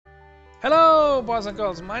Hello, boys and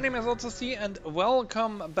girls. My name is Zoltan and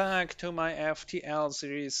welcome back to my FTL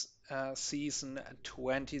series, season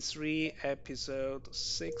 23, episode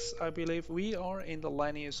 6, I believe. We are in the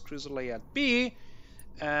Lanius Cruiser B,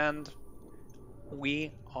 and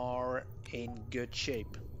we are in good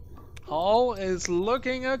shape. Hull is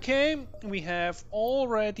looking okay. We have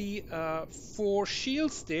already 4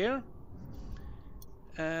 shields there,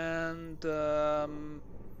 and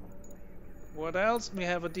what else? We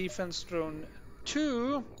have a defense drone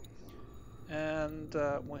 2. And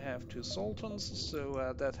we have 2 Zoltans,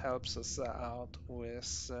 so that helps us out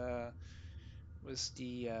with the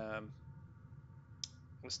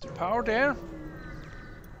power there.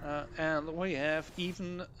 And we have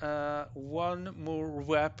even 1 more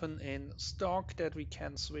weapon in stock that we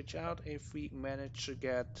can switch out if we manage to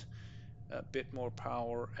get a bit more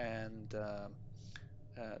power and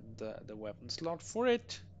the weapon slot for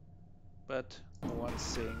it. But one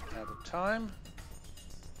thing at a time.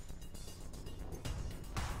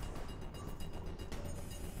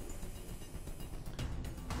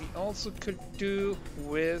 We also could do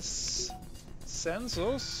with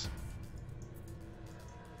sensors.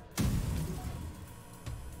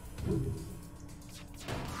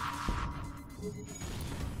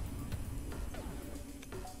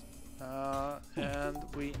 And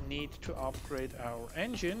we need to upgrade our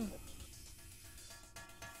engine.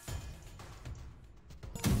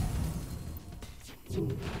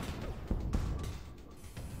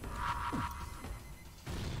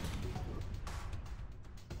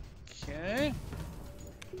 Okay.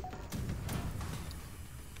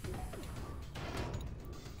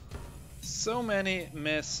 So many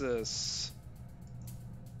misses.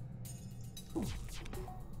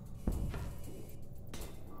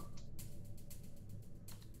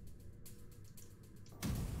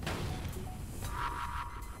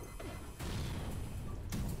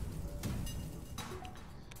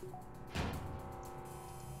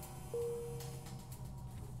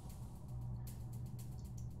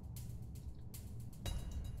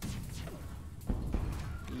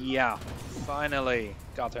 Yeah, finally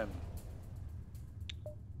got him.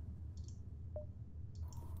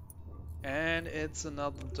 And it's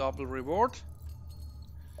another double reward.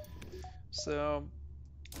 So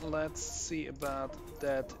let's see about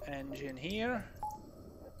that engine here.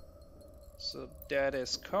 So that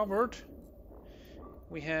is covered.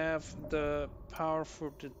 We have the power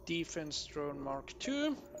for the defense drone Mark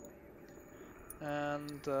II.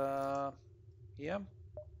 And yeah.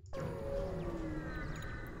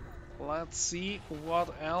 Let's see what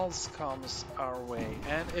else comes our way.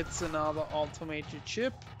 And it's another automated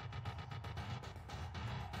ship.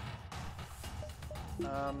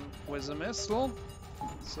 With a missile.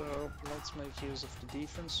 So let's make use of the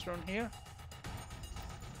defense drone here.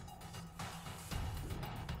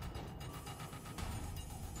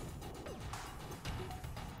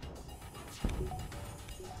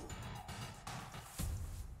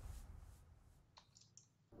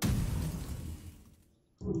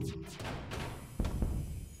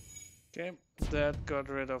 Okay, that got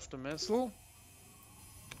rid of the missile.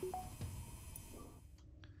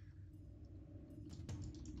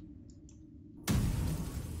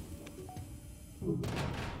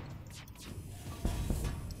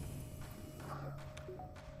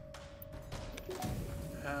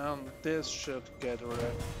 And this should get rid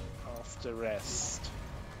of the rest.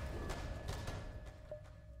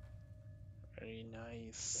 Very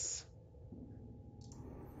nice.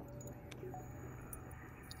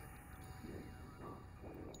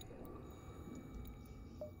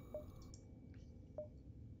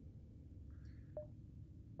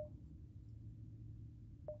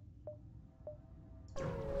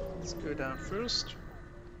 Let's go down first.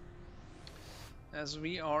 As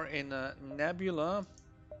we are in a nebula,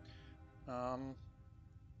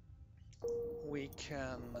 we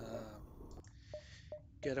can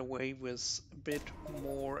get away with a bit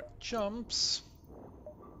more jumps.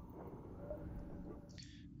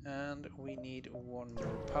 And we need 1 more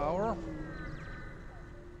power.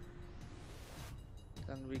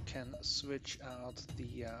 Then we can switch out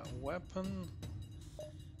the weapon.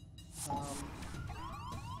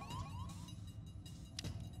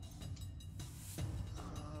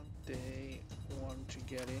 They want to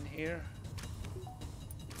get in here.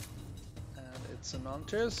 And it's a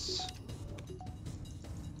Mantis.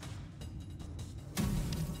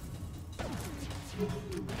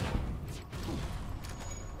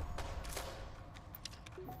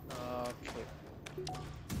 Okay.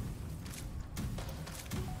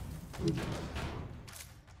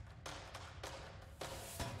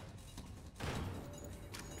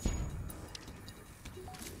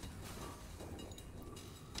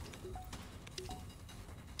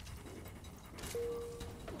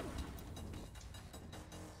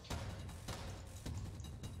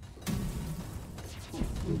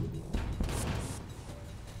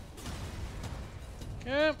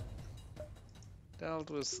 dealt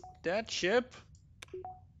with that ship.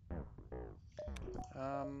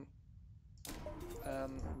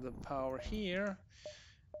 And the power here,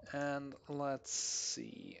 and let's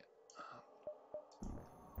see.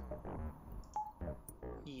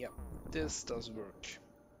 Yep, this does work.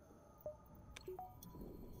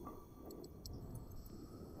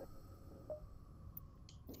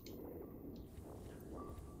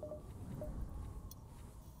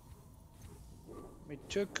 We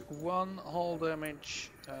took one hull damage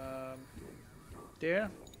there,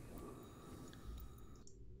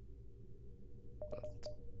 but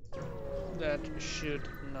that should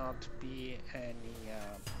not be any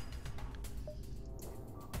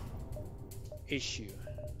issue.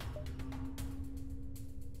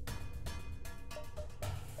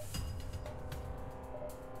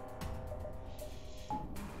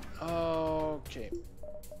 Okay.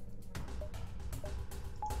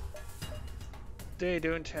 They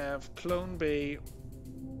don't have Clone Bay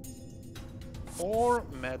or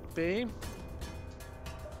Med Bay.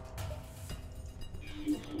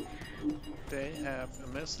 They have a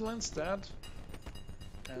missile instead,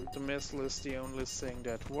 and the missile is the only thing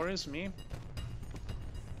that worries me.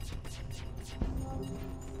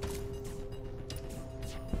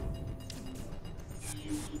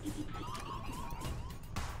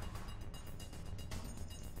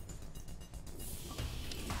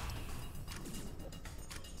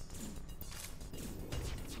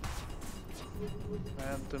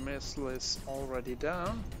 And the missile is already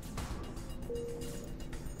down.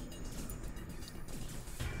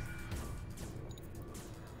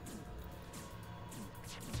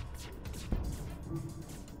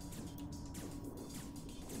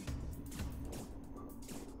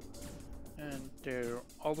 And their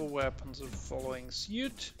other weapons are following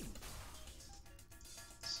suit.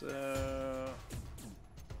 So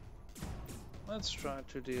let's try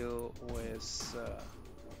to deal with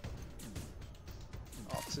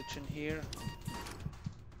oxygen here.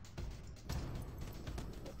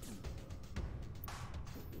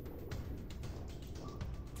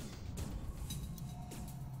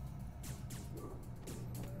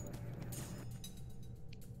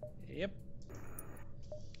 Yep.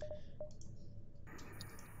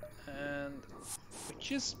 And we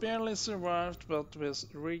just barely survived, but with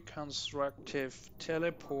reconstructive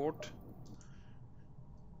teleport,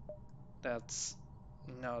 that's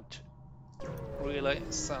not really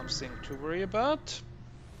something to worry about.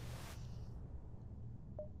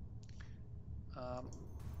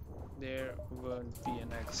 There won't be a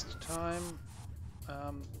next time.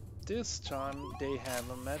 This time they have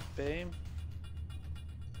a med bay.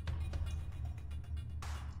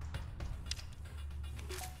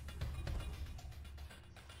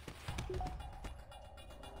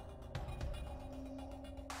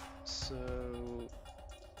 So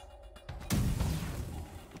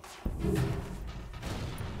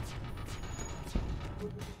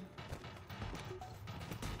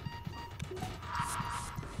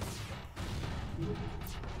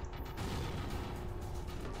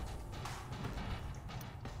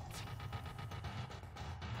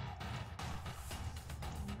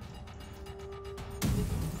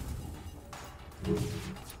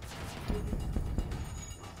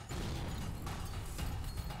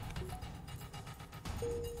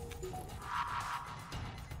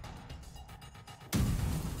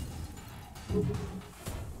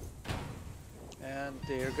and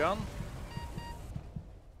they're gone.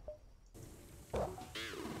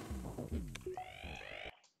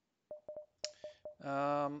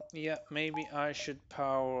 Yeah, maybe I should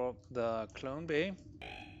power up the clone bay.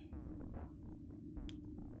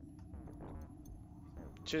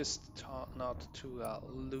 Just not to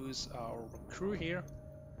lose our crew here.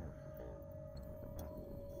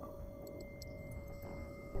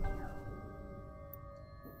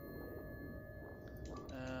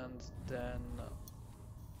 And then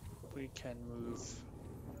we can move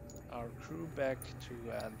our crew back to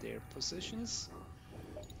their positions.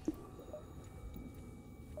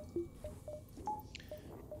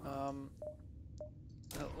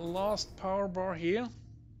 Last power bar here,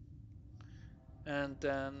 and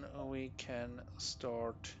then we can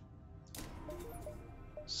start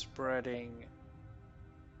spreading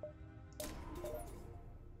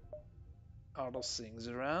other things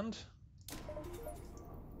around.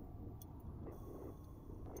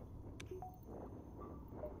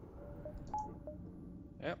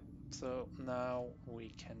 Yep, so now we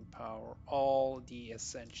can power all the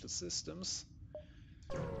essential systems.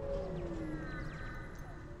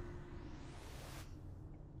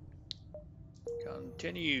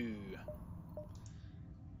 Continue.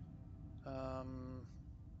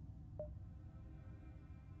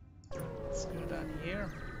 Let's go down here.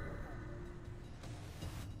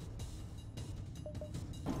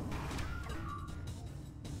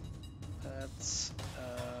 That's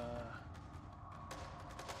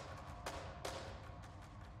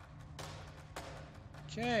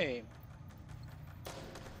okay.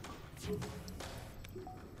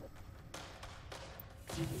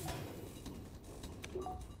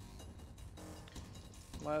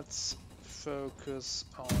 Let's focus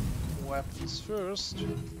on weapons first.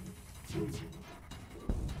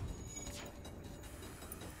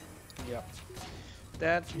 Yeah,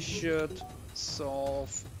 that should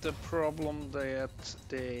solve the problem that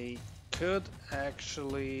they could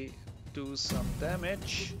actually do some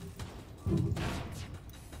damage.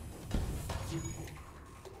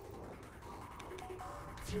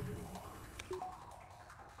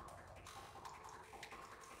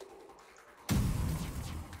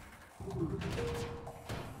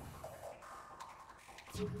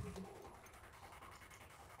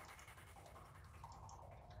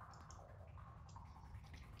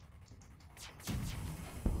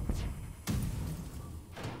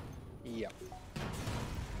 Yeah.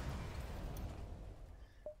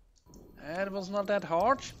 It was not that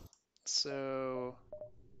hard. So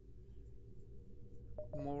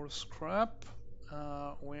more scrap.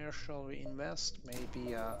 Where shall we invest?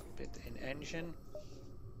 Maybe a bit in engine.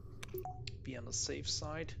 Be on the safe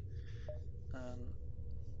side. And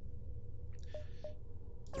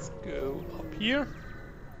let's go up here.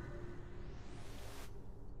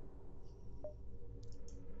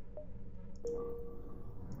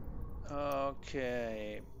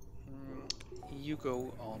 Okay. You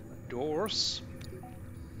go on doors.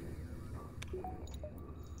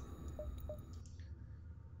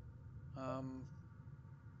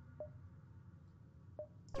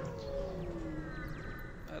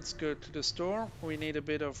 Let's go to the store. We need a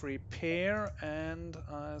bit of repair, and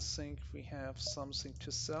I think we have something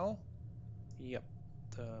to sell. Yep,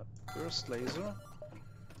 the burst laser.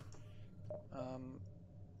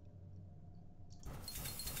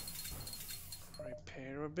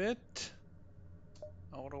 Repair a bit.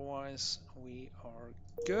 Otherwise, we are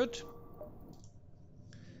good.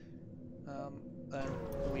 Then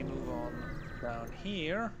we move on down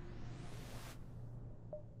here.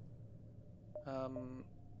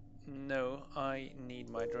 No, I need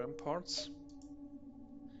my drone parts.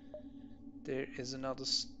 There is another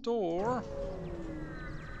store.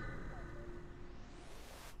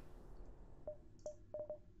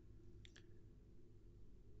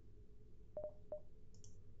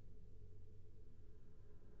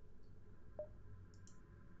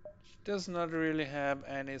 Does not really have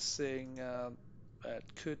anything that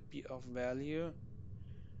could be of value.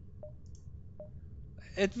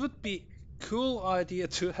 It would be a cool idea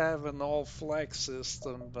to have an all-flag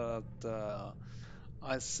system, but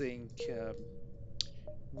I think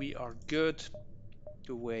we are good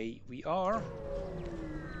the way we are.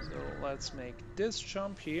 So let's make this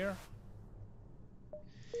jump here.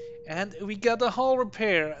 And we got a hull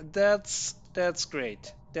repair. That's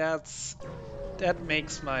great. That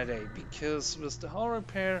makes my day, because with the hull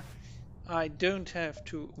repair I don't have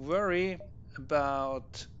to worry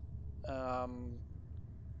about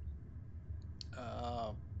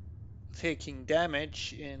taking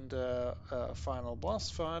damage in the final boss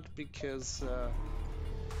fight, because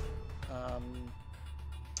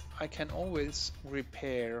I can always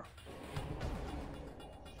repair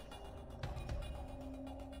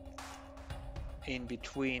in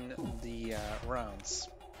between the rounds.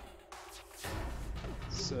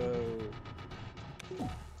 So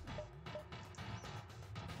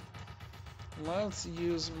let's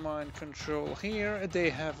use mind control here. They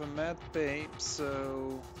have a med bay,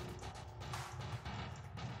 so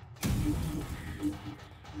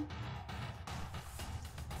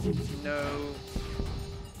no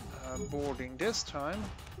boarding this time.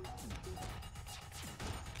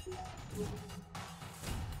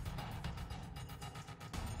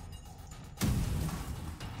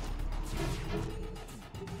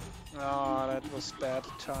 Ah, that was bad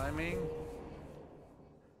timing.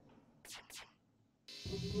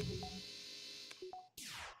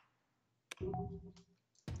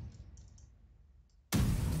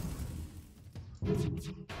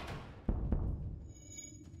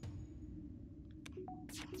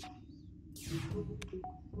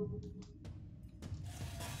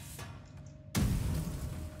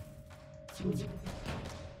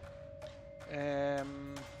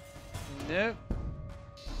 No.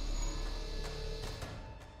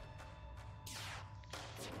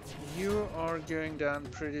 You are going down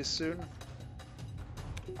pretty soon.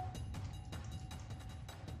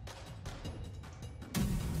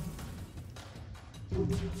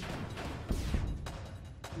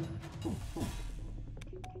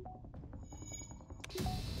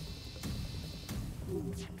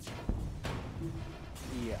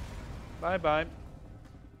 Yeah. Bye bye.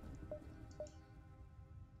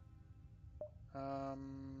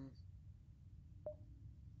 Um,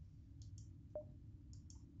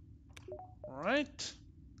 right.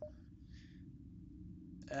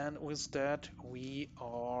 And with that, we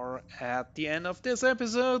are at the end of this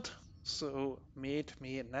episode. So meet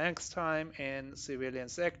me next time in civilian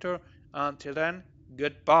sector. Until then,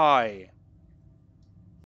 goodbye.